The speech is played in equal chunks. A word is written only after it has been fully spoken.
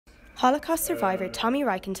Holocaust survivor Tomi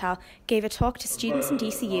Reichental gave a talk to students in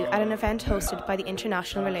DCU at an event hosted by the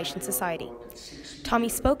International Relations Society. Tomi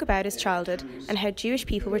spoke about his childhood and how Jewish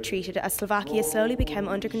people were treated as Slovakia slowly became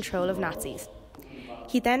under control of Nazis.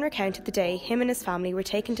 He then recounted the day him and his family were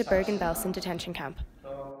taken to Bergen-Belsen detention camp.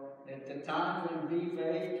 At the time when we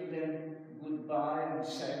waved to them goodbye and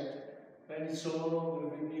said, when it's all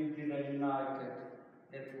over, we will be reunited,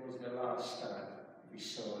 that was the last time we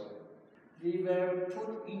saw it. We were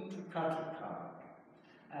put into cattle car,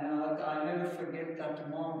 and I never forget that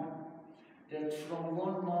moment. That from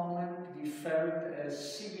one moment we felt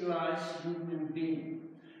as civilized human beings,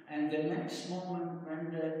 and the next moment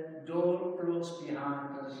when the door closed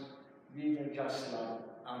behind us, we were just like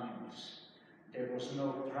animals. There was no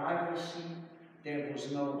privacy, there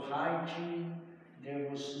was no hygiene, there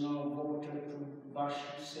was no water to wash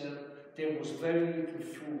yourself, there was very little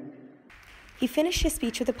food. He finished his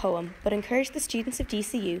speech with a poem, but encouraged the students of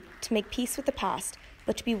DCU to make peace with the past,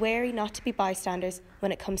 but to be wary not to be bystanders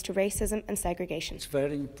when it comes to racism and segregation. It's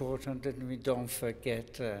very important that we don't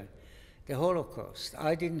forget the Holocaust.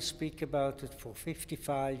 I didn't speak about it for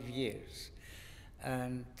 55 years,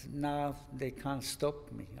 and now they can't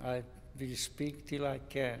stop me. I will speak till I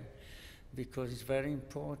can, because it's very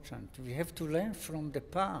important. We have to learn from the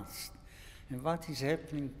past. And what is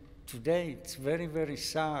happening today, it's very, very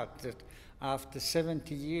sad that after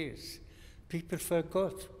 70 years, people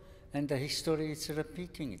forgot, and the history is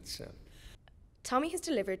repeating itself. Tomi has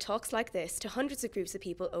delivered talks like this to hundreds of groups of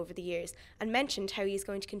people over the years and mentioned how he is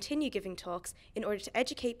going to continue giving talks in order to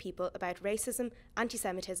educate people about racism,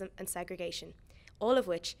 anti-Semitism and segregation, all of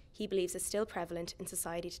which he believes is still prevalent in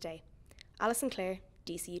society today. Alison, Clair,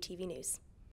 DCUtv News.